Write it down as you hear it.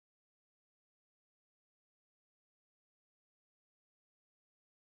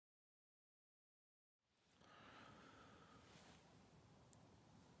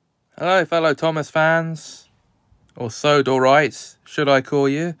Hello, fellow Thomas fans, or Sodorites, should I call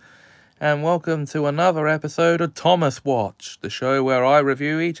you, and welcome to another episode of Thomaswatch, the show where I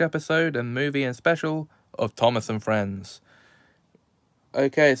review each episode and movie and special of Thomas and Friends.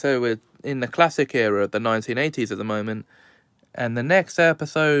 Okay, so we're in the classic era of the 1980s at the moment, and the next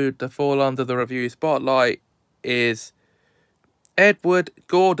episode to fall under the review spotlight is Edward,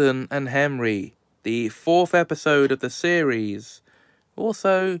 Gordon and Henry, the fourth episode of the series.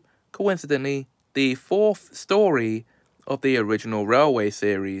 Also, coincidentally, the fourth story of the original Railway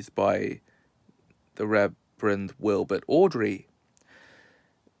series by the Reverend Wilbert Awdry.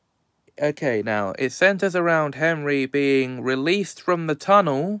 Okay, now, it centers around Henry being released from the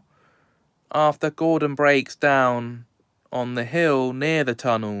tunnel after Gordon breaks down on the hill near the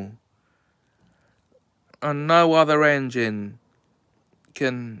tunnel. And no other engine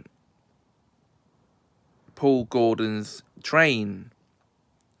can pull Gordon's train.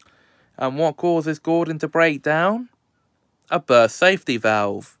 And what causes Gordon to break down? A burst safety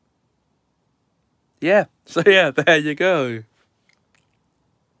valve. Yeah, so yeah, there you go.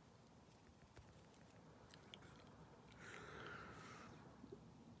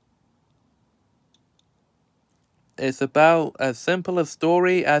 It's about as simple a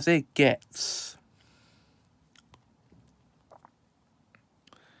story as it gets.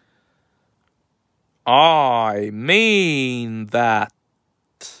 I mean that.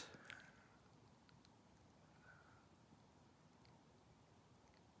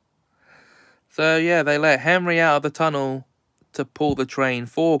 So yeah, they let Henry out of the tunnel to pull the train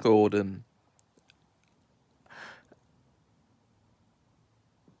for Gordon.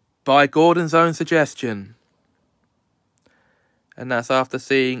 By Gordon's own suggestion. And that's after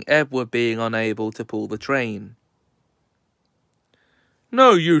seeing Edward being unable to pull the train.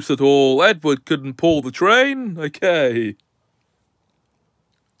 No use at all, Edward couldn't pull the train, okay.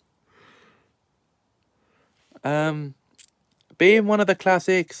 Being one of the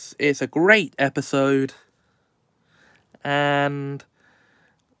classics, it's a great episode. And,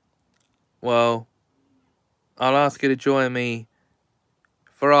 well, I'll ask you to join me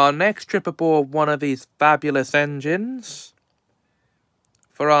for our next trip aboard one of these fabulous engines.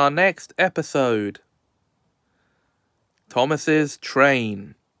 For our next episode, Thomas's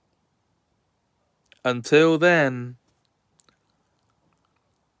Train. Until then,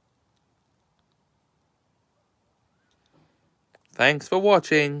 thanks for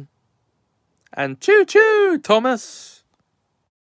watching, and choo-choo, Thomas!